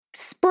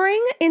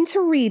Spring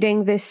into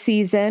reading this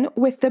season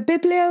with the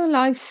Biblio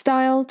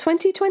Lifestyle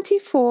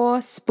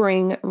 2024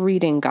 Spring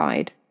Reading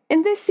Guide.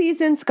 In this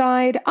season's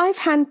guide, I've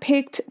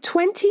handpicked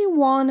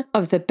 21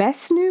 of the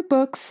best new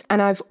books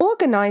and I've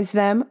organized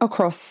them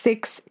across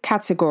 6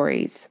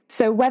 categories.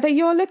 So whether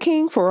you're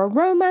looking for a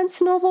romance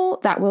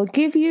novel that will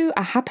give you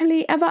a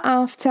happily ever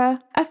after,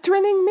 a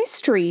thrilling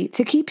mystery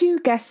to keep you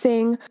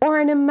guessing, or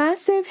an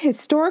immersive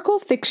historical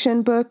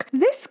fiction book,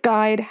 this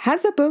guide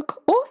has a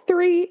book or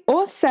 3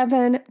 or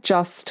 7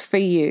 just for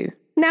you.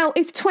 Now,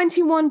 if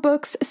 21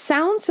 books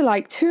sounds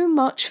like too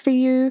much for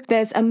you,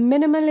 there's a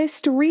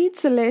minimalist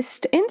reads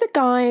list in the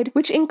guide,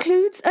 which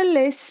includes a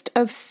list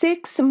of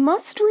 6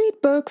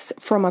 must-read books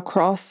from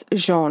across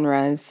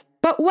genres.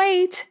 But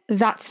wait,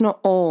 that's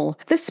not all.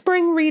 The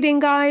Spring Reading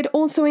Guide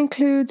also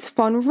includes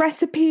fun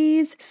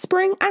recipes,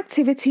 spring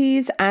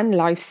activities, and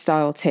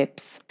lifestyle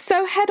tips.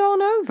 So head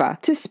on over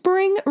to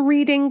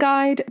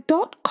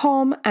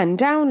springreadingguide.com and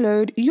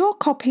download your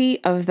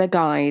copy of the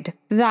guide.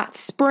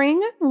 That's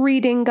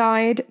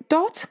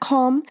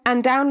springreadingguide.com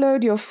and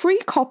download your free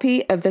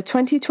copy of the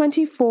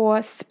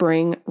 2024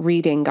 Spring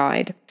Reading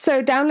Guide.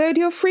 So download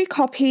your free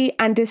copy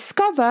and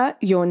discover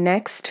your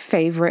next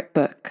favorite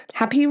book.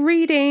 Happy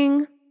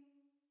reading!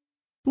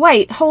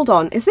 Wait, hold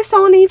on. Is this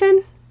on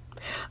even?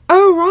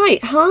 Oh, right.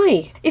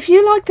 Hi. If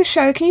you like the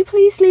show, can you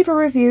please leave a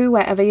review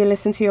wherever you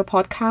listen to your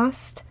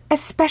podcast?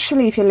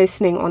 Especially if you're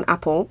listening on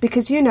Apple,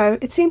 because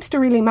it seems to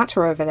really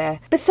matter over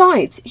there.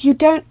 Besides, you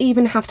don't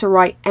even have to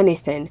write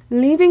anything.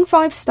 Leaving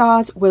 5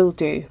 stars will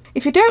do.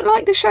 If you don't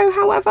like the show,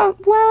 however,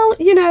 well,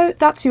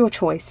 that's your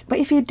choice. But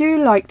if you do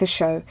like the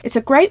show, it's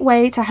a great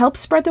way to help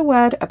spread the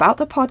word about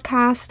the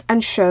podcast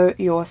and show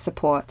your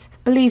support.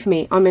 Believe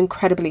me, I'm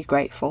incredibly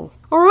grateful.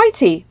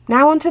 Alrighty,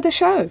 now on to the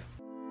show.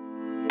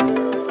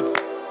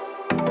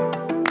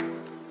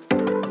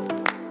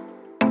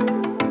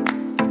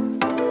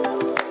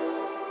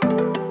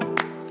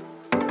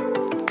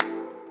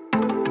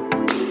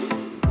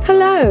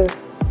 Hello,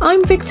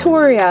 I'm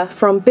Victoria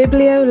from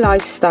Biblio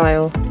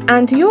Lifestyle,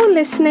 and you're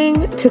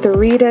listening to the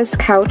Reader's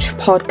Couch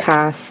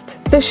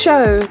podcast, the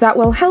show that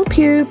will help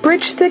you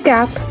bridge the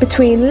gap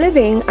between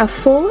living a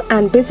full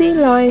and busy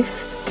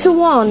life to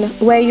one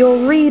where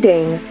you're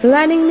reading,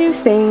 learning new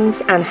things,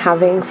 and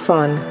having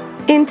fun.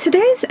 In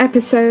today's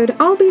episode,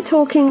 I'll be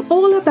talking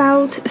all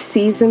about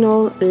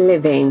seasonal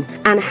living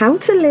and how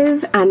to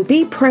live and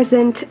be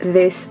present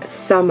this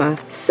summer.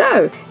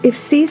 So, if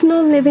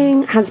seasonal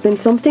living has been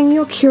something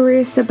you're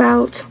curious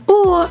about,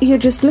 or you're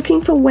just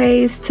looking for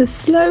ways to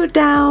slow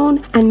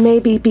down and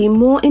maybe be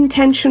more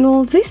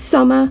intentional this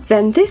summer,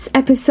 then this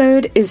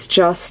episode is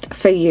just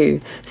for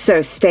you.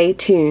 So stay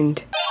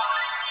tuned.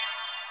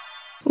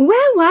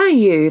 Where were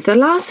you the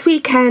last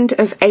weekend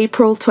of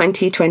April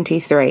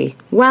 2023?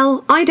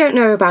 Well, I don't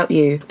know about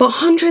you, but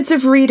hundreds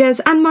of readers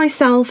and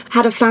myself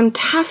had a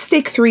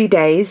fantastic 3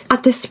 days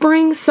at the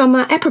Spring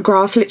Summer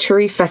Epigraph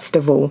Literary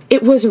Festival.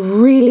 It was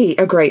really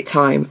a great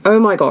time. Oh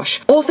my gosh.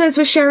 Authors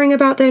were sharing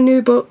about their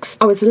new books.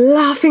 I was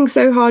laughing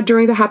so hard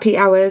during the happy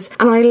hours,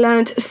 and I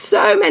learned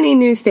so many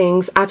new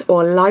things at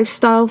our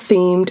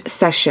lifestyle-themed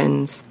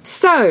sessions.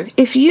 So,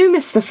 if you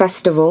missed the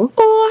festival,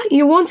 or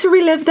you want to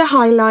relive the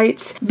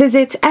highlights,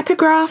 visit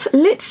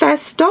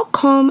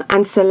epigraphLitFest.com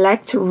and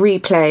select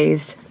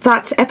replays.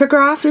 That's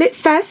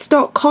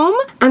epigraphLitFest.com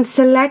and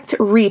select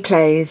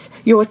replays.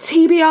 Your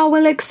TBR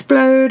will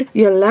explode,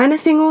 you'll learn a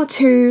thing or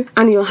two,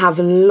 and you'll have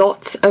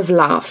lots of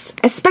laughs,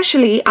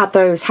 especially at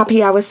those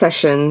happy hour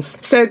sessions.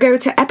 So go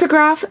to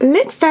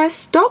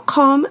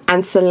epigraphLitFest.com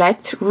and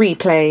select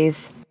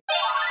replays.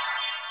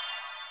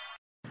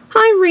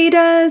 Hi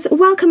readers,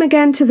 welcome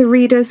again to the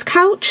Reader's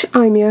Couch.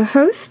 I'm your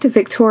host,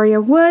 Victoria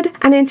Wood,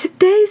 and in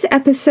today's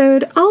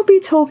episode, I'll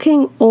be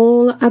talking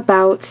all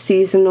about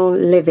seasonal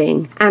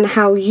living and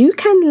how you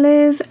can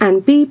live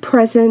and be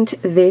present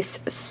this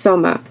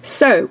summer.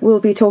 So,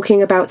 we'll be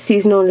talking about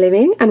seasonal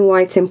living and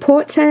why it's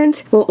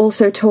important. We'll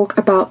also talk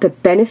about the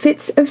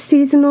benefits of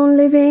seasonal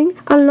living,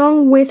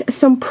 along with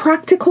some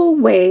practical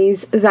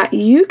ways that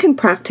you can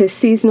practice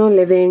seasonal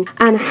living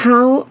and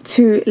how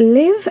to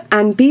live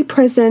and be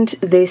present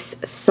this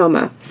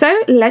summer.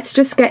 So let's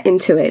just get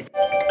into it.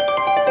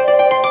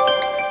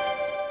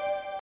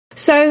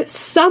 So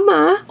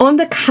summer on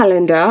the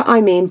calendar,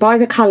 by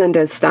the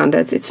calendar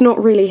standards, it's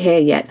not really here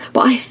yet,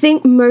 but I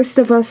think most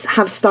of us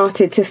have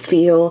started to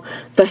feel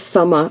the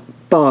summer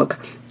bug.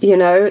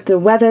 The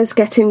weather's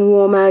getting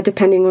warmer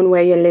depending on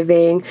where you're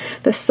living,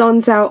 the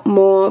sun's out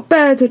more,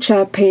 birds are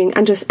chirping,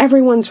 and just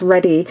everyone's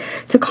ready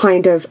to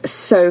kind of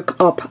soak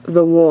up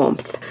the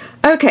warmth.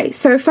 Okay,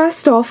 so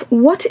first off,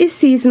 what is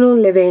seasonal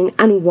living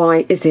and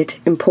why is it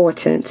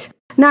important?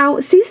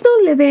 Now,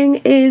 seasonal living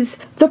is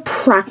the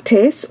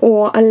practice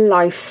or a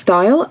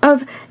lifestyle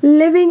of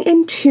living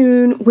in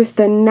tune with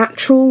the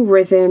natural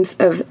rhythms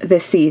of the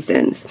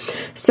seasons.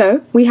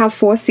 So, we have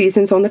 4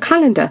 seasons on the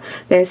calendar.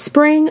 There's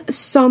spring,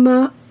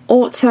 summer,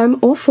 autumn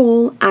or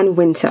fall, and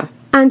winter.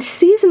 And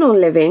seasonal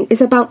living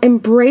is about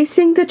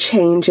embracing the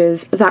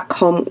changes that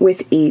come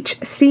with each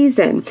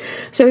season.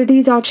 So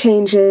these are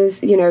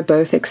changes,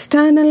 both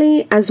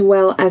externally as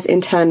well as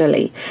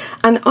internally.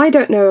 And I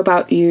don't know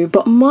about you,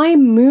 but my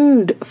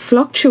mood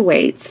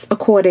fluctuates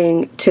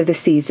according to the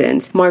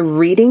seasons. My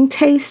reading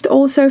taste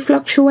also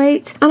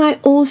fluctuates, and I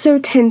also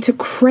tend to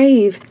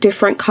crave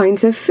different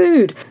kinds of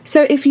food.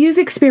 So if you've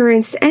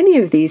experienced any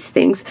of these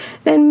things,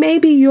 then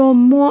maybe you're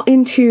more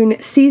in tune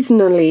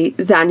seasonally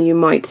than you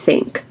might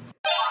think.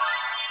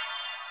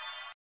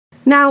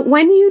 Now,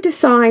 when you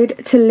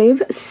decide to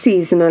live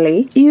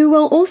seasonally, you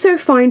will also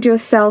find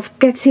yourself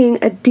getting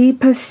a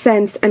deeper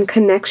sense and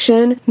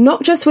connection,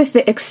 not just with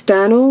the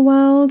external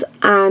world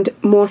and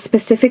more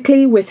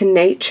specifically with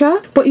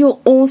nature, but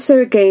you'll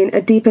also gain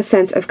a deeper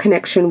sense of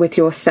connection with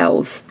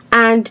yourselves.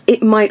 And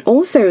it might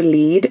also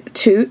lead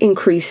to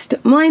increased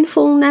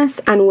mindfulness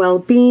and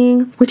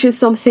well-being, which is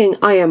something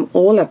I am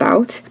all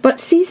about. But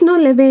seasonal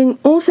living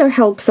also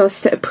helps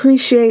us to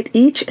appreciate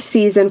each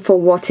season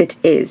for what it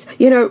is.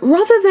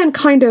 Rather than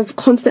kind of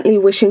constantly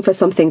wishing for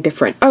something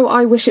different. Oh,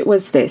 I wish it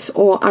was this,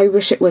 or I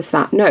wish it was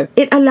that. No,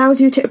 it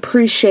allows you to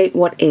appreciate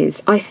what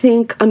is. I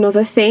think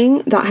another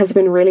thing that has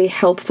been really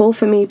helpful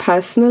for me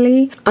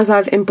personally, as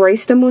I've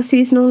embraced a more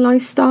seasonal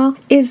lifestyle,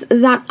 is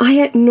that I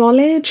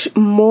acknowledge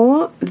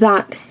more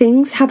that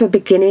things have a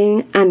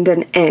beginning and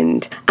an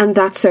end, and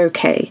that's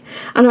okay.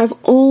 And I've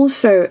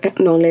also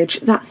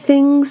acknowledged that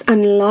things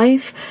and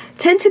life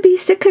tend to be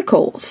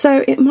cyclical,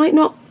 so it might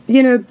not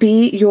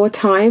be your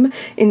time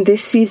in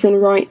this season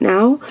right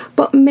now,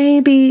 but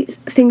maybe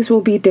things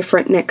will be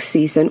different next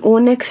season or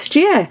next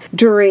year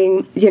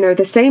during,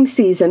 the same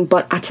season,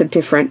 but at a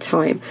different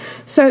time.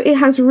 So it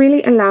has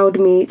really allowed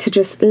me to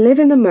just live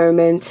in the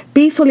moment,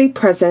 be fully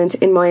present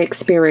in my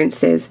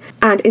experiences.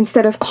 And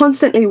instead of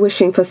constantly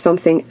wishing for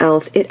something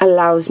else, it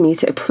allows me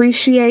to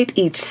appreciate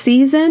each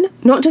season,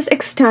 not just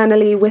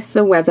externally with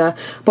the weather,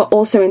 but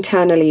also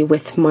internally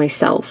with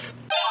myself.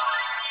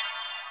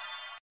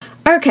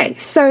 Okay,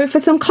 so for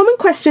some common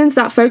questions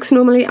that folks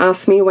normally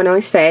ask me when I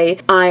say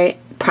I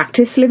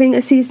practice living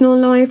a seasonal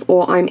life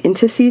or I'm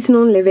into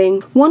seasonal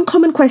living, one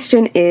common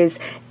question is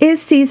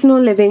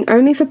seasonal living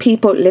only for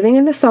people living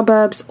in the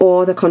suburbs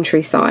or the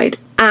countryside?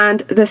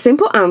 And the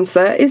simple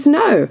answer is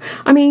no.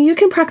 I mean, you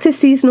can practice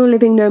seasonal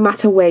living no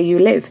matter where you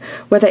live,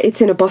 whether it's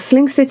in a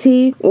bustling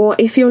city or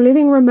if you're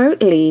living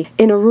remotely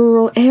in a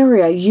rural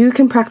area, you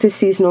can practice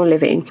seasonal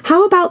living.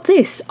 How about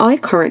this? I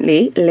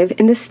currently live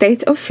in the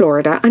state of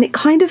Florida and it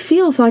kind of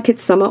feels like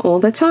it's summer all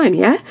the time,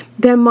 yeah?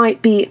 There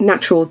might be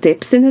natural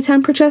dips in the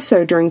temperature,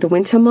 so during the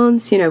winter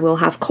months, we'll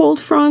have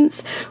cold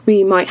fronts.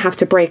 We might have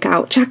to break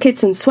out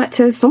jackets and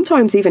sweaters,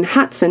 sometimes even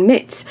hats and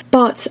mitts.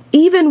 But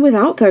even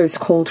without those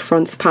cold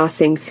fronts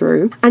passing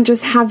through and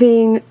just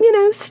having,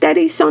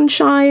 steady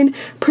sunshine,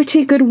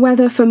 pretty good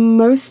weather for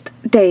most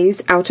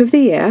days out of the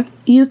year,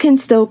 you can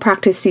still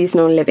practice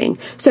seasonal living.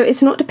 So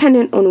it's not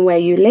dependent on where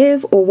you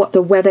live or what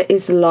the weather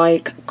is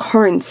like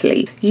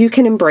currently. You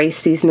can embrace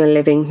seasonal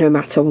living no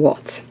matter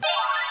what.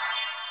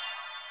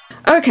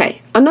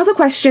 Okay, another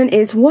question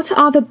is, what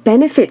are the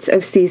benefits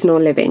of seasonal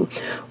living?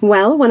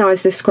 Well, when I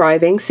was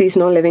describing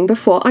seasonal living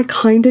before, I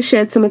kind of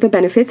shared some of the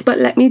benefits, but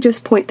let me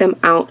just point them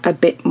out a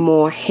bit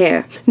more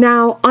here.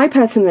 Now, I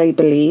personally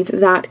believe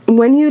that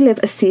when you live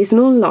a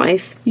seasonal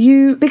life,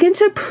 you begin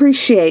to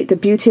appreciate the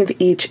beauty of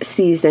each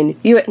season.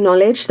 You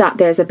acknowledge that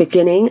there's a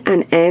beginning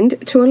and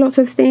end to a lot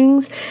of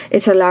things.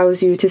 It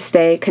allows you to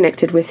stay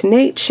connected with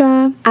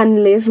nature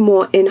and live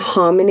more in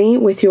harmony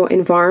with your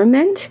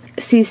environment.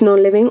 Seasonal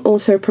living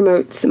also promotes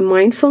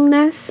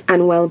mindfulness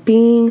and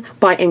well-being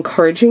by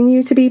encouraging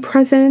you to be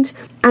present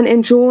and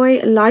enjoy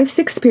life's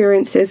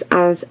experiences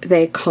as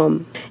they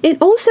come. It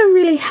also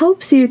really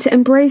helps you to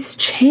embrace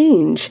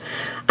change.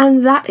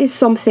 And that is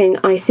something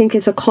I think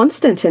is a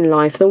constant in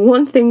life. The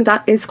one thing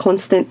that is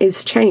constant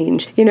is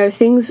change.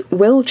 Things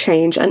will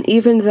change. And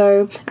even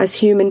though as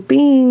human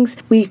beings,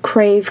 we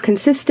crave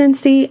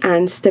consistency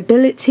and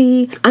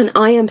stability, and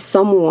I am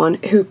someone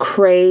who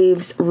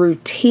craves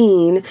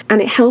routine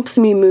and it helps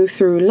me move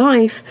through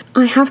life,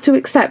 I have to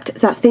accept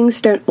that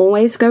things don't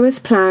always go as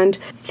planned.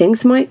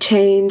 Things might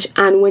change.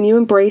 And when you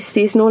embrace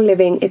seasonal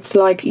living, it's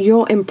like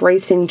you're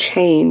embracing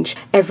change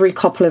every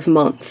couple of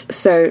months.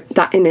 So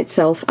that in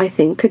itself, I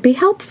think, could be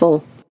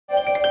helpful.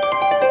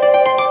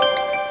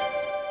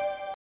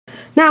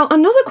 Now,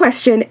 another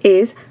question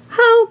is,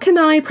 how can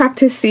I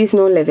practice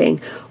seasonal living?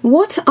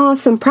 What are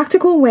some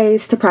practical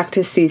ways to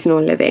practice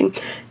seasonal living?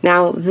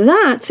 Now,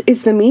 that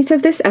is the meat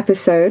of this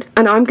episode,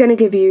 and I'm going to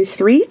give you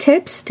 3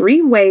 tips, 3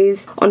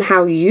 ways on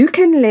how you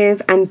can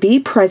live and be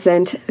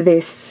present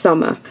this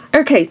summer.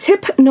 Okay,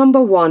 tip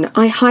number 1,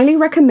 I highly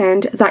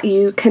recommend that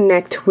you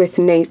connect with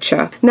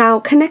nature. Now,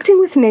 connecting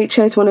with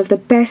nature is one of the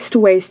best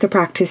ways to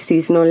practice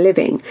seasonal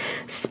living.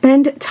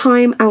 Spend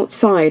time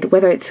outside,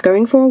 whether it's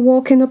going for a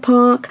walk in the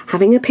park,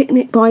 having a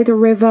picnic by the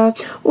river,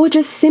 or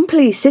just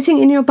simply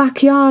sitting in your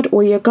backyard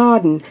or your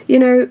garden.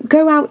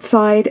 Go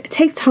outside,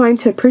 take time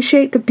to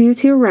appreciate the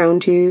beauty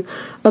around you,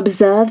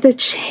 observe the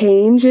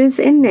changes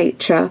in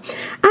nature,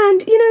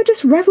 and,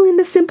 just revel in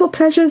the simple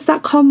pleasures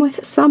that come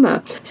with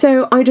summer.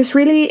 So I just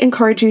really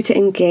encourage you to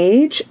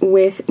engage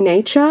with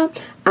nature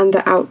and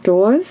the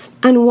outdoors.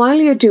 And while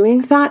you're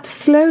doing that,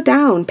 slow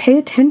down, pay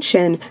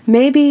attention.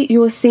 Maybe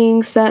you're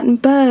seeing certain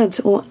birds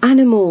or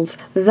animals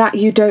that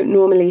you don't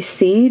normally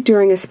see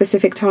during a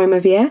specific time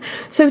of year.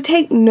 So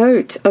take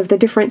note of the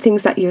different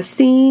things that you're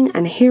seeing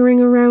and hearing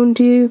around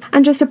you,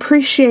 and just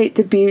appreciate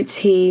the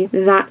beauty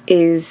that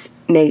is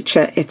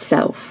nature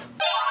itself.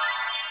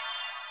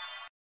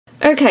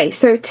 Okay,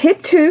 so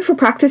tip 2 for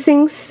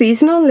practicing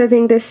seasonal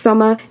living this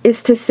summer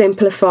is to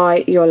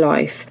simplify your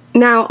life.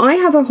 Now, I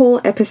have a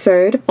whole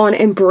episode on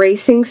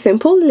embracing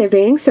simple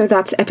living, so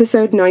that's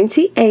episode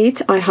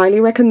 98. I highly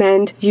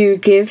recommend you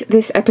give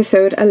this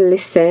episode a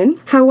listen.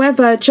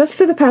 However, just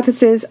for the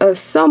purposes of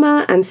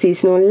summer and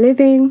seasonal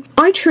living,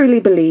 I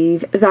truly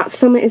believe that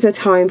summer is a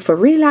time for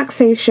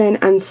relaxation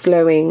and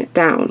slowing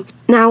down.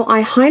 Now,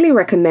 I highly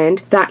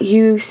recommend that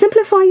you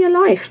simplify your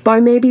life by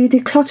maybe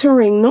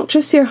decluttering not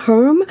just your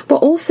home, but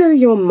also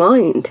your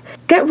mind.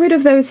 Get rid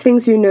of those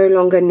things you no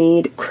longer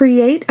need,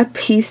 create a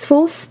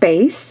peaceful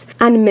space,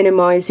 and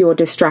minimize your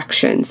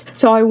distractions.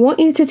 So I want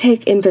you to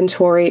take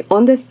inventory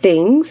on the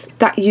things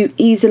that you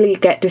easily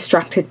get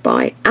distracted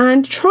by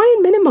and try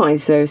and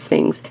minimize those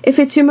things. If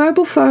it's your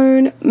mobile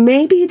phone,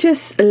 maybe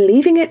just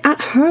leaving it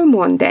at home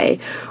one day,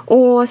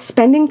 or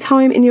spending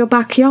time in your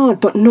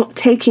backyard but not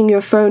taking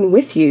your phone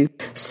with you.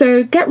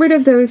 So get rid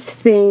of those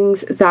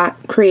things that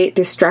create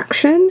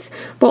distractions,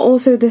 but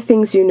also the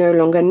things you no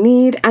longer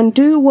need, and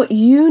do what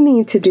you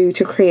need to do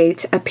to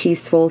create a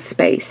peaceful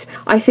space.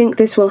 I think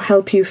this will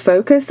help you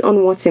focus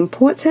on what's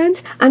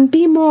important and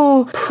be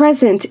more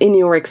present in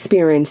your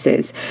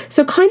experiences.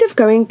 So kind of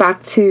going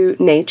back to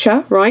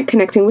nature, right?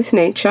 Connecting with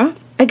nature.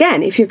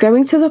 Again, if you're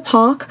going to the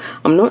park,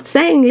 I'm not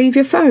saying leave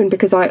your phone,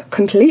 because I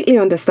completely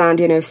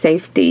understand,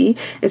 safety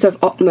is of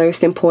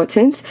utmost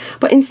importance.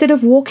 But instead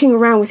of walking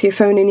around with your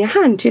phone in your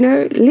hand,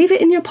 leave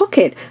it in your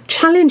pocket.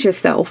 Challenge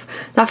yourself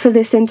that for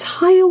this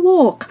entire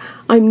walk,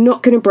 I'm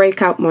not going to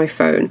break out my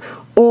phone.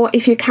 Or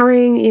if you're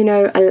carrying,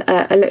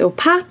 a little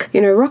pack,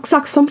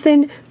 rucksack,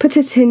 something, put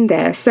it in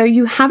there. So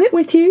you have it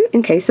with you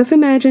in case of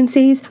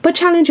emergencies, but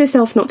challenge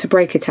yourself not to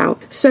break it out.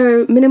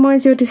 So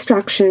minimize your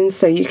distractions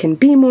so you can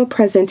be more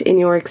present in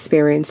your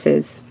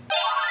experiences.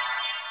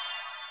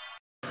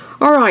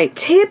 All right,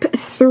 tip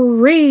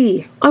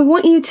 3. I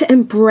want you to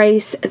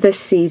embrace the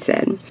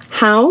season.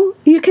 How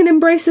you can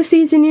embrace the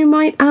season, you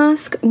might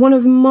ask? One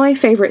of my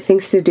favorite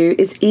things to do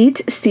is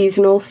eat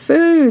seasonal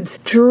foods,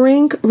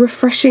 drink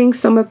refreshing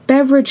summer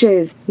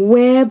beverages,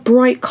 wear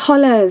bright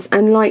colors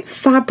and light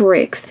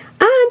fabrics.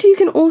 And you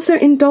can also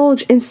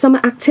indulge in summer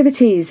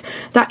activities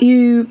that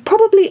you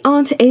probably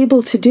aren't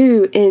able to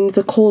do in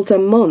the colder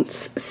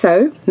months.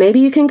 So maybe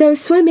you can go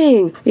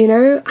swimming,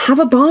 have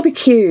a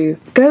barbecue,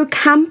 go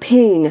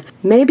camping,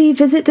 maybe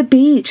visit the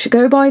beach,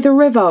 go by the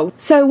river.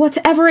 So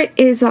whatever it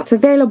is that's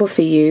available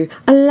for you,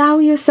 allow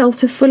yourself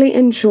to fully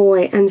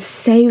enjoy and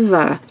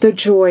savor the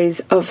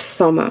joys of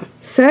summer.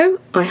 So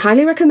I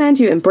highly recommend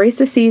you embrace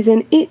the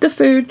season, eat the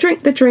food,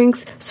 drink the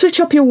drinks, switch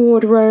up your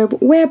wardrobe,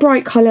 wear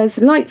bright colors,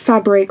 light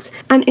fabrics,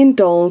 and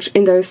indulge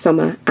in those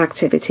summer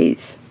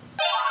activities.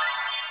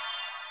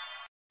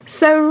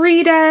 So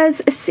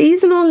readers,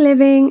 seasonal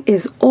living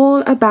is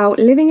all about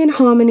living in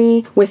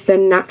harmony with the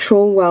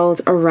natural world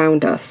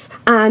around us.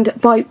 And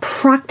by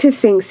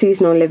practicing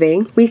seasonal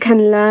living, we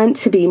can learn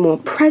to be more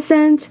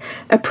present,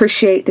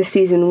 appreciate the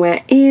season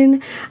we're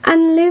in,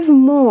 and live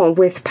more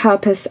with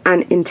purpose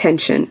and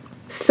intention.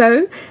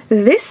 So,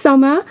 this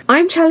summer,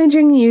 I'm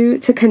challenging you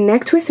to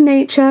connect with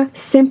nature,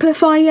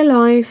 simplify your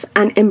life,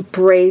 and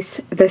embrace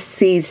the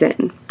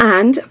season.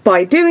 And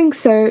by doing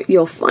so,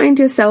 you'll find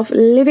yourself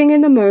living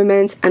in the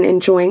moment and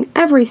enjoying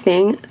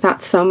everything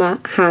that summer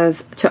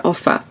has to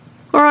offer.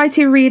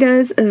 Alrighty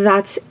readers,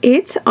 that's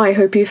it. I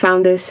hope you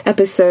found this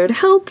episode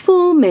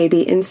helpful,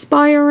 maybe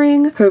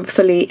inspiring,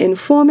 hopefully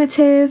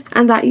informative,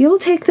 and that you'll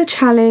take the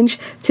challenge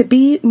to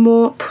be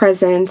more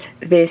present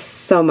this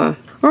summer.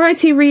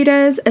 Alrighty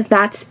readers,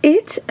 that's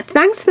it.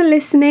 Thanks for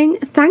listening,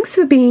 thanks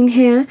for being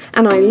here,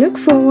 and I look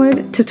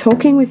forward to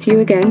talking with you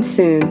again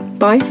soon.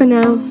 Bye for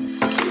now.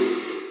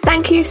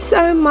 Thank you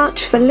so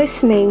much for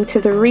listening to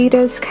the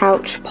Reader's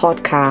Couch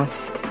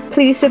podcast.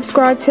 Please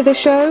subscribe to the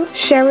show,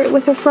 share it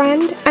with a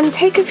friend, and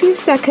take a few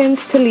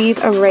seconds to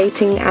leave a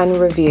rating and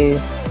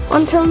review.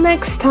 Until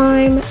next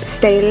time,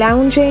 stay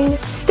lounging,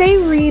 stay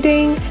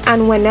reading,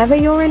 and whenever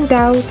you're in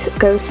doubt,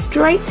 go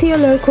straight to your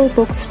local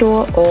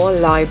bookstore or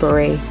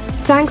library.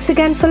 Thanks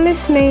again for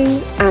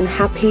listening, and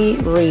happy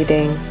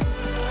reading.